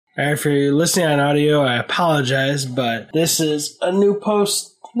If you're listening on audio, I apologize, but this is a new post.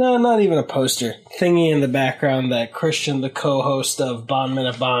 No, not even a poster. Thingy in the background that Christian, the co-host of Bond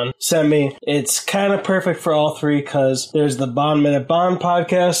Minute Bond, sent me. It's kind of perfect for all three because there's the Bond Minute Bond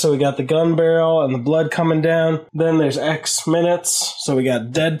podcast, so we got the gun barrel and the blood coming down. Then there's X Minutes, so we got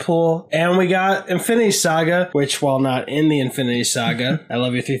Deadpool. And we got Infinity Saga, which, while not in the Infinity Saga, I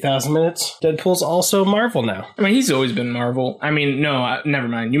Love You 3000 Minutes, Deadpool's also Marvel now. I mean, he's always been Marvel. I mean, no, never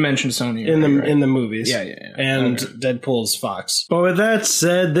mind. You mentioned Sony. In the movies. Yeah. And okay. Deadpool's Fox. But with that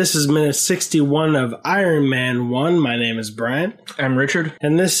said, this is minute 61 of Iron Man 1. My name is Brian. I'm Richard.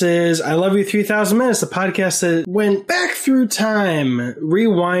 And this is I Love You 3000 Minutes, the podcast that went back through time,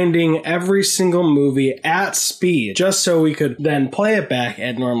 rewinding every single movie at speed, just so we could then play it back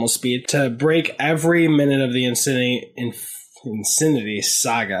at normal speed to break every minute of the Infinity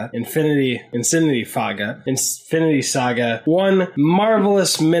Saga. One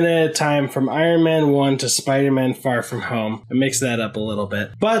marvelous minute at a time from Iron Man 1 to Spider-Man Far From Home. It makes that up a little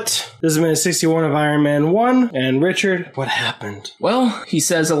bit. But this is minute 61 of Iron Man 1. And Richard, what happened? Well, he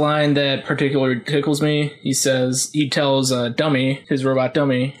says a line that particularly tickles me. He tells Dummy, his robot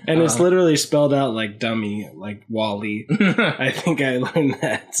Dummy. And it's literally spelled out like dummy, like Wall-E. I think I learned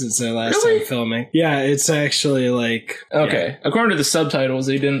that since our last time filming. Yeah, it's actually like... Okay. Yeah. According to the subtitles,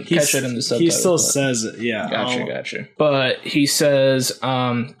 he didn't catch it in the subtitles. He still says it, yeah. Gotcha. But he says,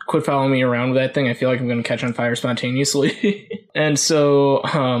 quit following me around with that thing. I feel like I'm going to catch on fire spontaneously. And so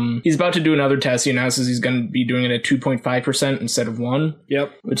he's about to do another test. He announces he's going to be doing it at 2.5% instead of 1.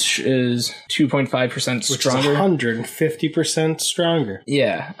 Yep. Which is 2.5% stronger. Which is 150% stronger.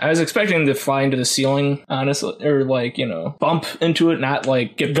 Yeah. I was expecting him to fly into the ceiling, honestly. Or, bump into it, not,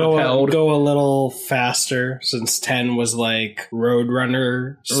 get propelled. Go a little faster, since 10 was,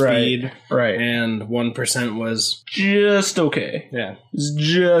 Roadrunner speed. Right. And 1% was... just okay. Yeah. It's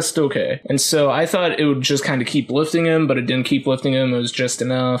just okay. And so I thought it would just kind of keep lifting him, but it didn't keep lifting him. It was just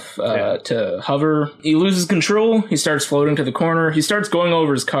enough to hover. He loses control. He starts floating to the corner. He starts going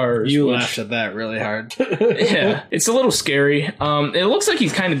over his cars. You laughed at that really hard. Yeah. It's a little scary. It looks like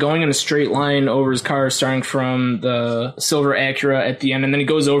he's kind of going in a straight line over his car, starting from the silver Acura at the end, and then he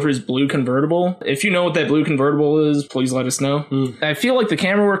goes over his blue convertible. If you know what that blue convertible is, please let us know. I feel like the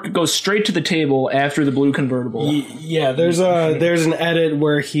camera work goes straight to the table after the blue convertible. Yeah, there's an edit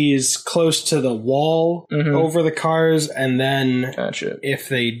where he's close to the wall over the cars, and then if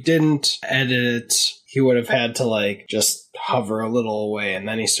they didn't edit it, he would have had to just hover a little away, and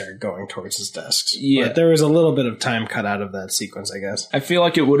then he started going towards his desks. Yeah. But there was a little bit of time cut out of that sequence, I guess. I feel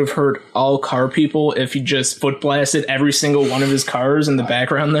like it would have hurt all car people if he just foot blasted every single one of his cars in the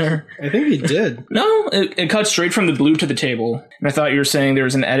background there. I think he did. No, it cut straight from the blue to the table. And I thought you were saying there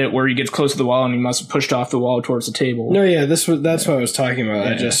was an edit where he gets close to the wall and he must have pushed off the wall towards the table. No, yeah, that's what I was talking about.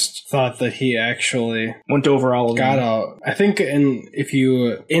 Yeah. I just thought that he actually went over all of them. Got out. I think if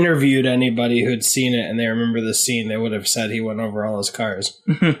you interviewed anybody who'd seen it and they remember the scene, they would have said he went over all his cars,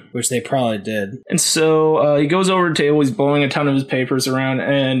 which they probably did. And so he goes over the table, he's blowing a ton of his papers around,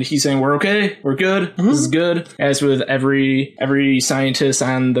 and he's saying, we're okay, we're good, this is good. As with every scientist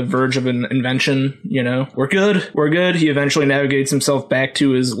on the verge of an invention, we're good. He eventually navigates himself back to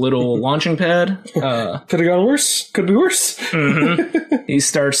his little launching pad. Could have gone worse. Could be worse. He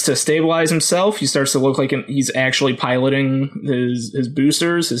starts to stabilize himself. He starts to look like he's actually piloting his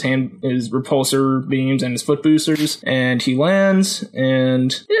boosters, his repulsor beams and his foot boosters, and he lands,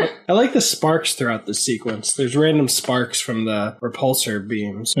 and I like the sparks throughout the sequence. There's random sparks from the repulsor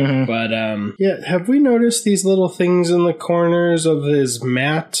beams, but have we noticed these little things in the corners of his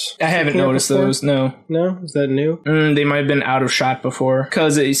mat? I haven't noticed those. No, is that new? They might have been out of shot before,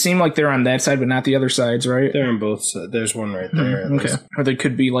 because it seemed like they're on that side but not the other sides, right? They're on both sides. There's one right there. Okay. Or they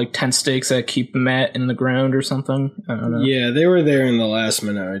could be tent stakes that keep the mat in the ground or something. I don't know. Yeah, they were there in the last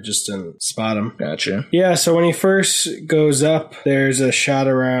minute. I just didn't spot them. Gotcha. Yeah, so when he first goes up, there's a shot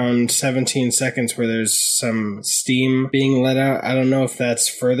around 17 seconds where there's some steam being let out. I don't know if that's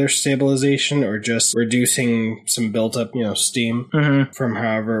further stabilization or just reducing some built up, steam from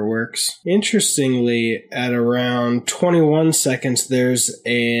however it works. Interestingly, at around 21 seconds, there's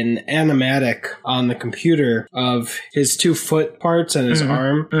an animatic on the computer of his 2 foot parts and his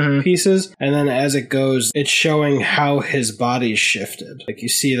arm pieces. And then as it goes, it's showing how his body's shifted. You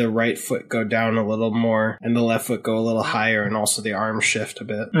see the right foot go down a little more and the left foot go a little higher, and also the arms shift a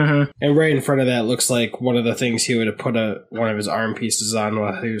bit. And right in front of that looks like one of the things he would have put one of his arm pieces on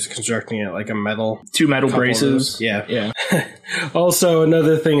while he was constructing it, like a metal. 2 metal braces. Yeah. Also,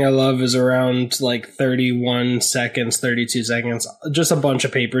 another thing I love is around like 31 seconds, 32 seconds, just a bunch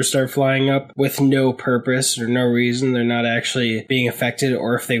of papers start flying up with no purpose or no reason. They're not actually being affected,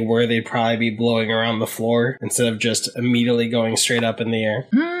 or if they were, they'd probably be blowing around the floor instead of just immediately going straight up in the air.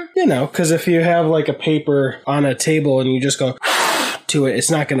 You know, because if you have like a paper on a table and you just go to it,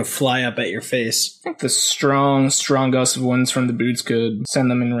 it's not going to fly up at your face. I think the strong gust of winds from the boots could send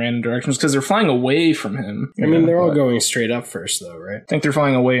them in random directions because they're flying away from him. I mean, they're all going straight up first, though, right? I think they're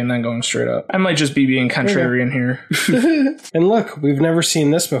flying away and then going straight up. I might just be being contrarian here. And look, we've never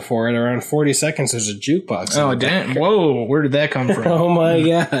seen this before. At around 40 seconds, there's a jukebox. Oh, damn. Whoa, where did that come from? Oh my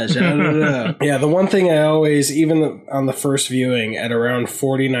gosh, I don't know. Yeah, the one thing I always, even on the first viewing, at around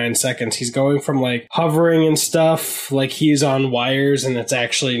 49 seconds, he's going from like hovering and stuff, like he's on wires and it's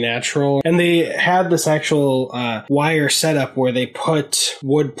actually natural. And they had this actual wire setup where they put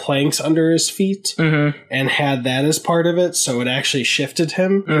wood planks under his feet and had that as part of it, so it actually shifted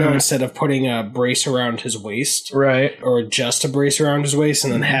him, you know, instead of putting a brace around his waist. Right. Or just a brace around his waist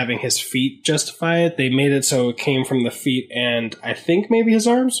and then having his feet justify it. They made it so it came from the feet and I think maybe his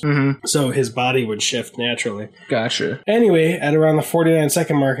arms. So his body would shift naturally. Gotcha. Anyway, at around the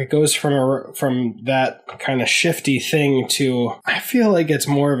 49-second mark, it goes from that kind of shifty thing to, I feel like it's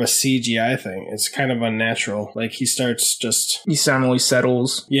more of a CGI thing. It's kind of unnatural. Like he starts just... He suddenly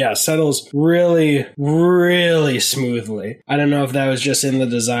settles. Yeah, settles really, really smoothly. I don't know if that was just in the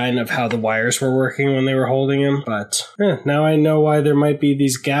design of how the wires were working when they were holding him, but now I know why there might be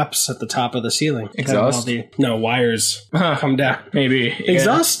these gaps at the top of the ceiling. Exhaust? No, wires come down. Maybe. Yeah.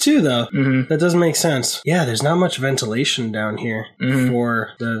 Exhaust too, though. That doesn't make sense. Yeah, there's not much ventilation down here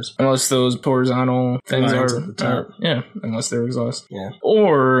for those. Unless those horizontal things lines are at the top. Yeah, unless they're exhaust. Yeah.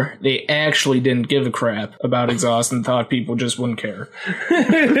 Or they actually didn't give a crap about exhaust and thought people just wouldn't care.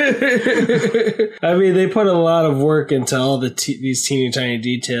 I mean, they put a lot of work into all these teeny tiny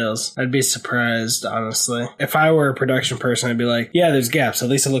details. I'd be surprised, honestly. If I were a production person, I'd be like, yeah, there's gaps. At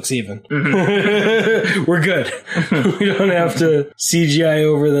least it looks even. We're good. We don't have to CGI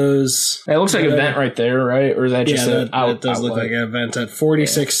over those. It looks like a vent right there, right? Or is that just that does look like an vent at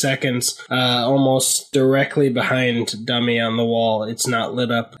 46 seconds, almost directly behind Dummy on the wall. It's not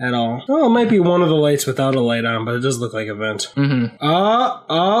lit up at all. Oh, it might be one of the lights without a light on, but it does look like a vent.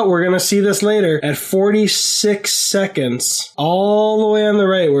 We're gonna see this later. At 46 seconds, all the way on the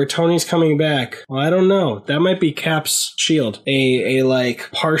right where Tony's coming back. Well, I don't know. That might be Cap's shield. A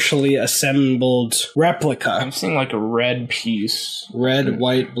like partially assembled replica. I'm seeing like a red piece. Red,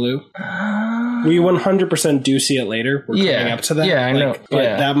 white, blue. We 100% do see it later. We're coming up to that. Yeah, I know.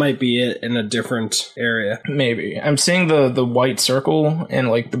 But that might be it in a different area. Maybe. I'm seeing the white circle and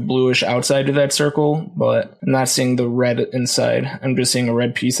like the bluish outside of that circle, but I'm not seeing the red inside. I'm just seeing a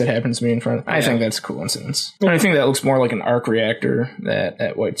red piece that happens to be in front. I think that's a coincidence. And I think that looks more like an arc reactor,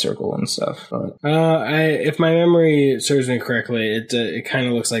 that white circle and stuff. But if my memory serves me correctly, it kind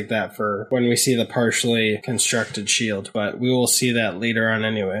of looks like that for when we see the partially constructed shield, but we will see that later on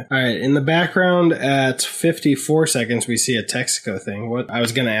anyway. All right, in the background at 54 seconds, we see a Texaco thing. I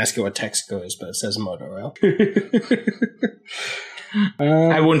was going to ask you what Texaco is, but it says motor oil.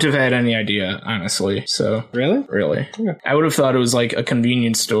 I wouldn't have had any idea, honestly. So really, Yeah. I would have thought it was like a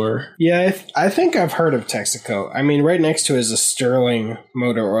convenience store. Yeah, I think I've heard of Texaco. I mean, right next to it is a Sterling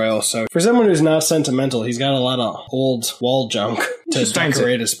motor oil. So for someone who's not sentimental, he's got a lot of old wall junk to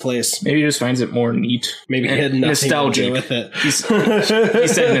decorate his place. Maybe he just finds it more neat. Maybe he had nothing nostalgic to do with it. He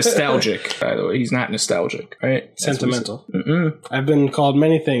said nostalgic, by the way. He's not nostalgic, right? Sentimental. I've been called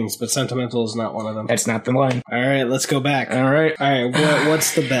many things, but sentimental is not one of them. That's not the line. All right, let's go back. All right.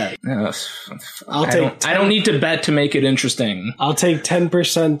 What's the bet? I don't need to bet to make it interesting. I'll take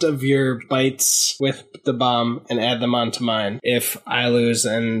 10% of your bites with the bomb and add them onto mine if I lose,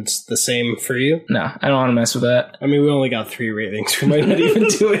 and the same for you. No, I don't want to mess with that. I mean, we only got 3 ratings. We might not even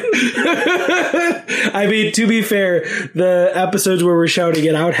do it. I mean, to be fair, the episodes where we're shouting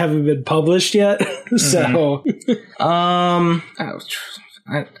it out haven't been published yet. So,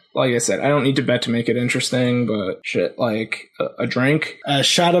 like I said, I don't need to bet to make it interesting, but shit, like a drink. A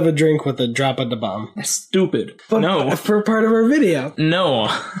shot of a drink with a drop of the bomb. That's stupid. But no. For part of our video. No. All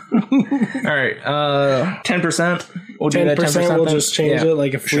right, 10%. We'll do that 10%. We'll just change it.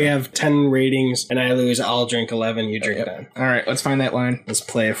 Like if we have 10 ratings and I lose, I'll drink 11, you drink 10. All right, let's find that line. Let's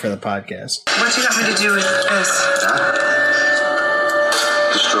play it for the podcast. What you got me to do with this?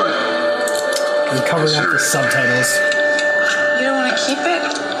 Destroy it. I'm covering up the subtitles. You don't want to keep it?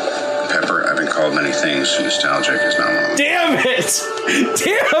 Pepper. I've been called many things. Nostalgic is not one of them. Damn it!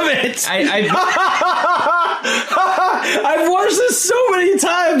 Damn it! I've watched this so many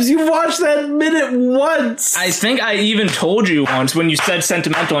times. You've watched that minute once. I think I even told you once when you said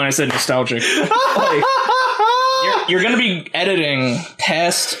sentimental and I said nostalgic. Like, you're going to be editing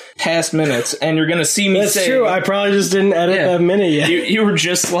past minutes, and you're going to see me That's say... true. I probably just didn't edit that minute yet. You were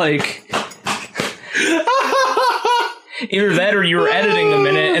just like... Either that or you were editing the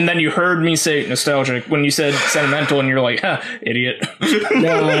minute, and then you heard me say nostalgic when you said sentimental, and you're like, huh, idiot.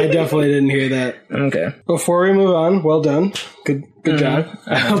 No, I definitely didn't hear that. Okay. Before we move on, well done. Good job.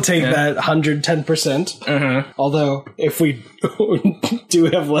 I'll take that 110%. Although, if we do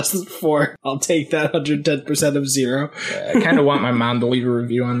have less than 4, I'll take that 110% of 0. I kind of want my mom to leave a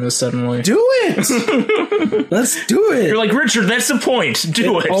review on this suddenly. Do it! Let's do it! You're like, Richard, that's the point.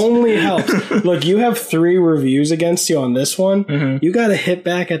 Do it. It only helps. Look, you have 3 reviews against you on this one. You got to hit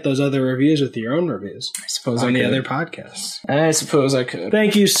back at those other reviews with your own reviews. I suppose on I the could. other podcasts. I suppose I could.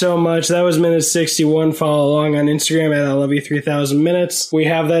 Thank you so much. That was minute 61. Follow along on Instagram at I Love You 3000 Minutes. We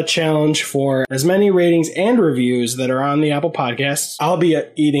have that challenge for as many ratings and reviews that are on the Apple Podcasts. I'll be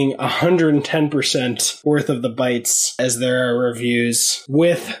eating 110% worth of the bites as there are reviews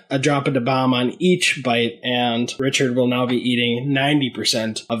with a drop of the bomb on each bite, and Richard will now be eating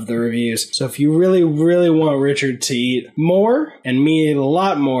 90% of the reviews. So if you really, really want Richard to eat more and me eat a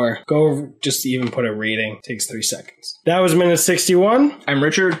lot more, go over, just even put a rating. It takes 3 seconds. That was minute 61. I'm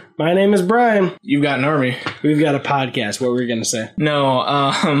Richard. My name is Brian. You've got an army. We've got a podcast. What were you going to say? No,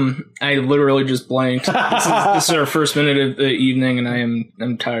 I literally just blanked. This is our first minute of the evening, and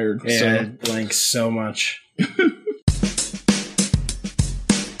I'm tired. Yeah, So. I blank so much.